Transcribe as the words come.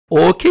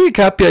Okay,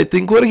 Cappy, I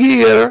think we're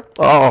here.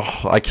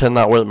 Oh, I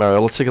cannot wait,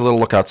 Mario. Let's take a little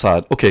look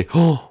outside. Okay.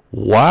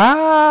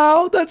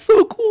 Wow, that's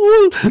so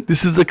cool.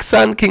 This is the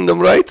Sand Kingdom,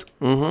 right?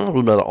 We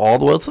made it all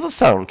the way to the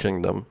Sound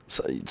Kingdom.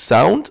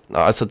 Sound? No,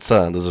 I said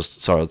sand.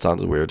 Sorry, it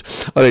sounded weird.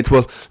 Alright,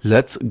 well,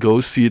 let's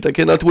go see it. I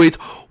cannot wait.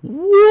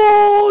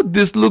 Whoa,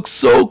 this looks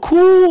so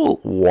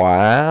cool.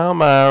 Wow,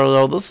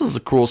 Mario, this is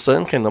a cool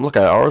Sand Kingdom. Look,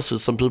 I already see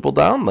some people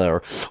down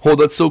there. Oh,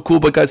 that's so cool.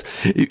 But guys,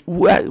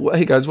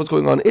 hey guys, what's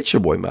going on? It's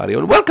your boy Mario,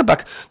 and welcome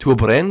back to a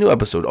brand new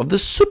episode of the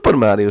Super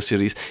Mario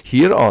series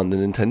here on the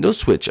Nintendo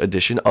Switch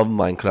edition of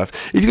Minecraft.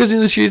 If you guys are new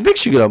to the series, make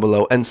sure you go down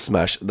below and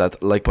smash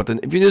that like button.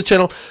 If you're new to the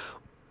channel,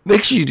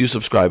 make sure you do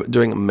subscribe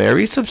during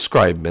Merry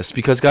Subscribe Miss,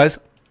 because guys,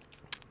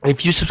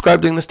 if you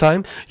subscribe during this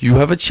time, you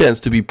have a chance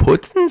to be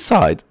put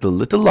inside the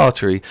little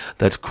lottery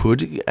that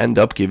could end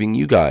up giving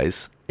you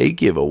guys a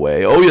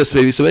giveaway. Oh yes,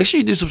 baby. So make sure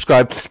you do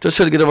subscribe. Just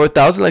try to get over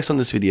 1,000 likes on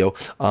this video.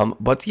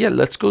 But yeah,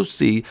 let's go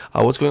see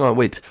what's going on.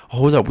 Wait,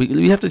 hold up.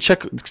 We have to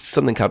check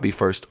something, Cappy,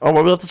 first. Oh,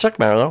 well, we have to check,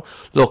 Mario.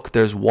 Look,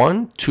 there's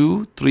 1,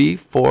 2, 3,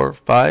 4,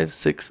 5,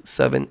 6,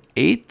 7,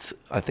 8.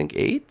 I think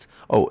 8.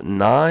 Oh,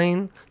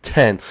 9,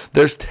 10.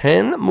 There's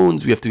 10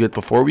 moons we have to get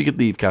before we could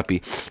leave, Cappy.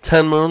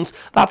 10 moons.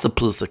 That's a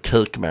piece of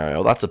cake,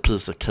 Mario. That's a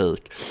piece of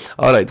cake.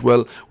 Alright,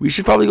 well, we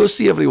should probably go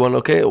see everyone,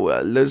 okay?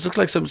 Well, there looks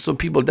like some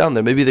people down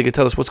there. Maybe they could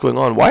tell us what's going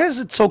on. Why is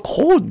it so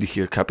cold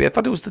here, Cappy? I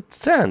thought it was the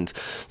sand.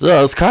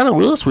 Yeah, it's kind of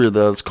weird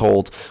that it's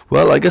cold.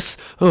 Well, I guess...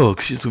 Oh,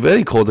 it's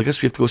very cold. I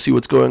guess we have to go see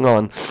what's going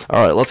on.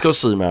 Alright, let's go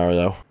see,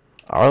 Mario.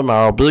 Alright,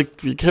 Mario, be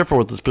careful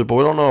with these people.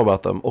 We don't know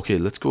about them. Okay,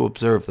 let's go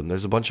observe them.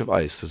 There's a bunch of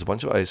ice. So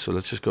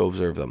let's just go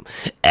observe them.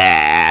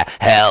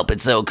 Help,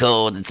 it's so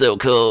cold, it's so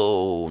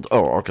cold.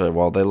 Oh, okay,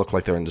 well, they look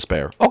like they're in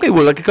despair. Okay,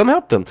 well, I can come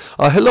help them.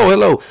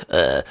 Hello.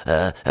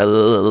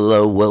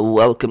 Hello, well,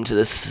 welcome to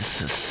the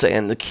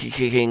Sand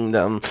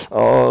Kingdom.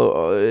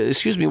 Oh,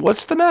 excuse me,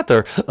 what's the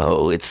matter?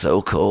 Oh, it's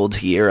so cold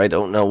here, I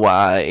don't know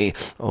why.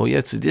 Oh,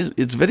 yes,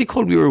 it's very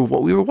cold. We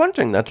were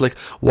wondering that, like,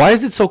 why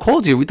is it so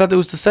cold here? We thought it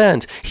was the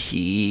sand.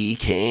 He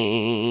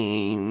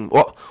came.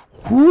 What?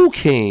 Who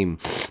came?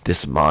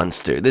 This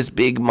monster, this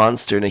big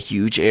monster in a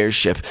huge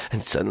airship,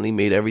 and suddenly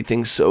made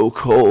everything so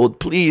cold.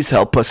 Please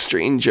help us,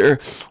 stranger.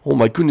 Oh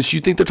my goodness, you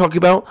think they're talking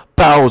about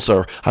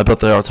Bowser? I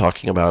bet they are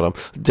talking about him.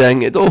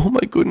 Dang it, oh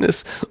my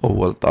goodness. Oh,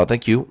 well,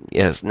 thank you.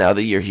 Yes, now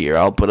that you're here,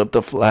 I'll put up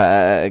the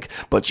flag,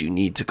 but you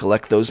need to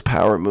collect those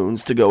power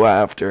moons to go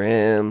after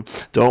him.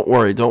 Don't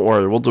worry,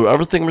 we'll do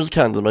everything we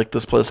can to make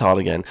this place hot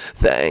again.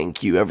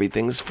 Thank you,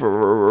 everything's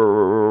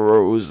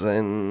frozen.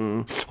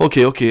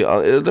 Okay,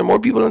 are there more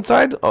people inside?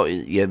 Oh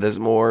yeah, there's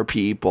more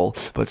people,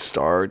 but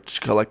start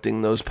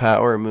collecting those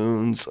power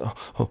moons.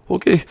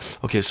 Okay,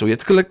 so we have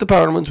to collect the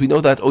power moons. We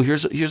know that. Oh,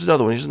 here's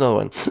another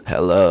one.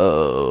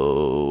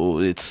 Hello,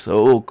 it's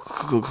so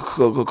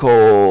cold.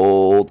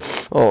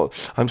 Oh,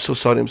 I'm so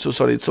sorry.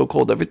 It's so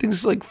cold.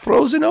 Everything's like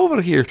frozen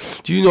over here.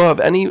 Do you have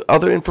any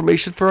other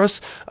information for us?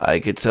 I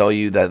could tell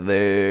you that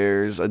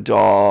there's a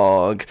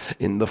dog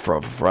in the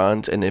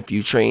front, and if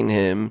you train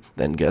him,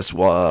 then guess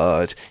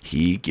what?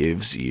 He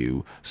gives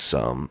you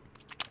some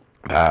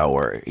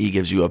power. He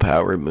gives you a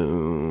power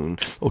moon.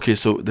 Okay,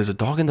 so there's a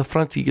dog in the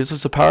front. He gives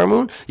us a power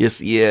moon?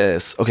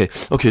 Yes. Okay,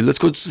 let's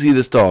go see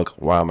this dog.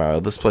 Wow, Mario,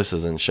 this place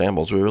is in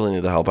shambles. We really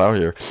need to help out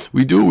here.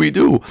 We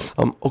do.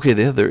 Okay,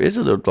 there is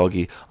a little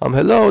doggy.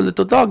 Hello,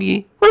 little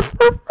doggy.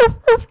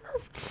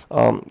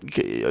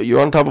 You're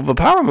on top of a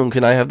power moon.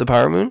 Can I have the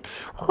power moon?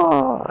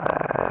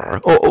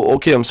 Oh,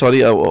 okay, I'm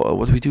sorry.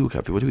 What do we do,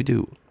 Cappy? What do we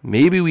do?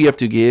 Maybe we have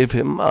to give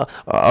him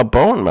a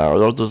bone,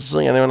 Mario. Does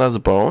anyone has a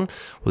bone?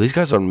 Well, these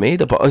guys are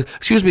made up.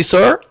 Excuse me,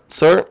 sir.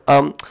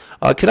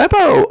 Can I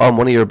borrow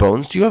one of your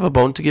bones? Do you have a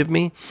bone to give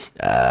me?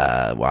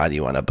 Why do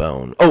you want a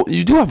bone? Oh,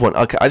 you do have one.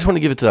 Okay, I just want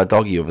to give it to that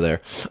doggy over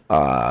there.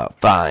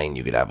 Fine,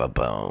 you could have a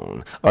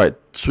bone. All right,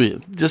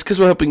 sweet. Just because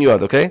we're helping you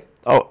out, okay?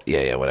 Oh,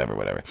 yeah, whatever.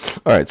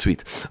 Alright,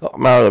 sweet.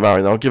 Mario,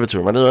 now give it to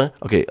him. Right?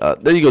 Okay,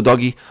 there you go,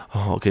 doggy.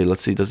 Oh, okay,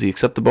 let's see. Does he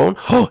accept the bone?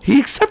 Oh,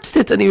 he accepted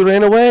it and he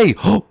ran away.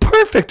 Oh,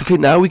 perfect. Okay,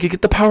 now we can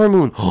get the power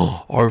moon.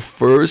 Oh, our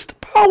first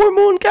power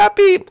moon,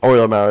 Cappy. Oh,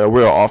 yeah, Mario,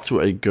 we're off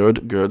to a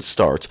good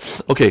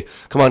start. Okay,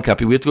 come on,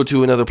 Cappy. We have to go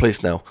to another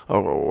place now.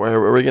 Oh, where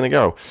are we going to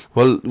go?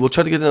 Well, we'll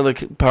try to get another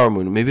power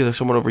moon. Maybe there's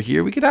someone over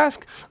here we could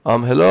ask.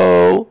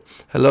 Hello,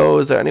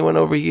 is there anyone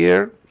over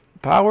here?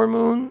 Power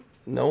moon?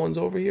 No one's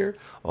over here?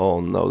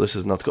 Oh, no, this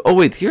is not good. Oh,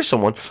 wait, here's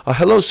someone.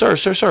 Hello, sir.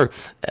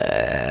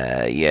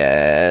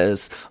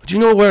 Yes. Do you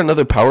know where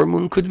another power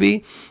moon could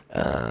be?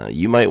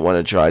 You might want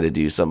to try to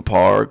do some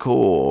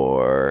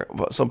parkour.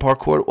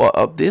 What,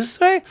 up this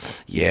way?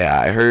 Yeah,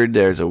 I heard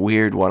there's a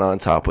weird one on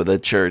top with a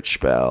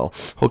church bell.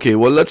 Okay,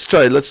 well, let's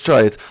try it. Let's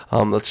try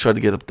to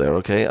get up there,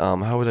 okay?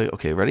 How would I...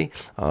 Okay, ready?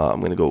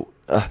 I'm going to go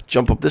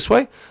jump up this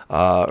way.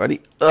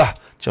 Ready?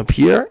 Jump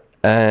here.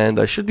 And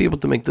I should be able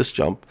to make this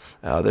jump.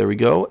 There we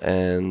go.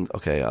 And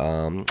okay,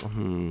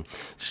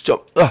 just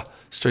jump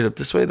straight up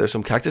this way. There's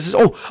some cactuses.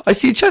 Oh, I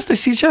see a chest. Do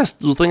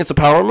you think it's a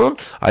power moon?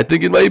 I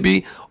think it might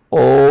be.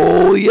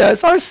 Oh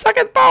yes, our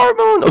second power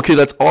moon. Okay,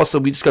 that's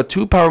awesome. We just got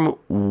 2 power moon.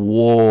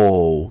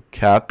 Whoa,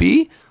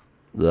 Cappy,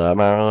 The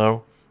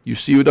Mario. You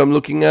see what I'm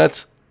looking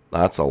at?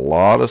 That's a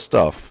lot of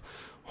stuff.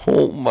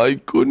 Oh my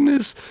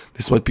goodness.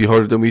 This might be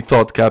harder than we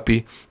thought,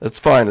 Cappy. It's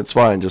fine, it's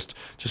fine. Just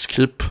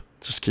keep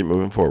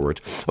moving forward.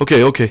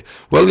 Okay.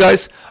 Well,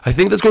 guys, I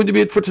think that's going to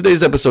be it for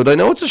today's episode. I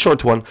know it's a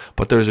short one,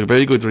 but there's a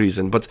very good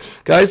reason. But,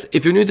 guys,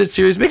 if you're new to the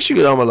series, make sure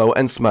you go down below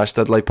and smash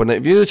that like button.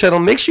 If you're new to the channel,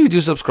 make sure you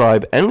do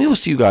subscribe, and we will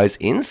see you guys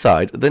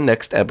inside the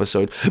next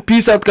episode.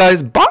 Peace out,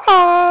 guys. Bye!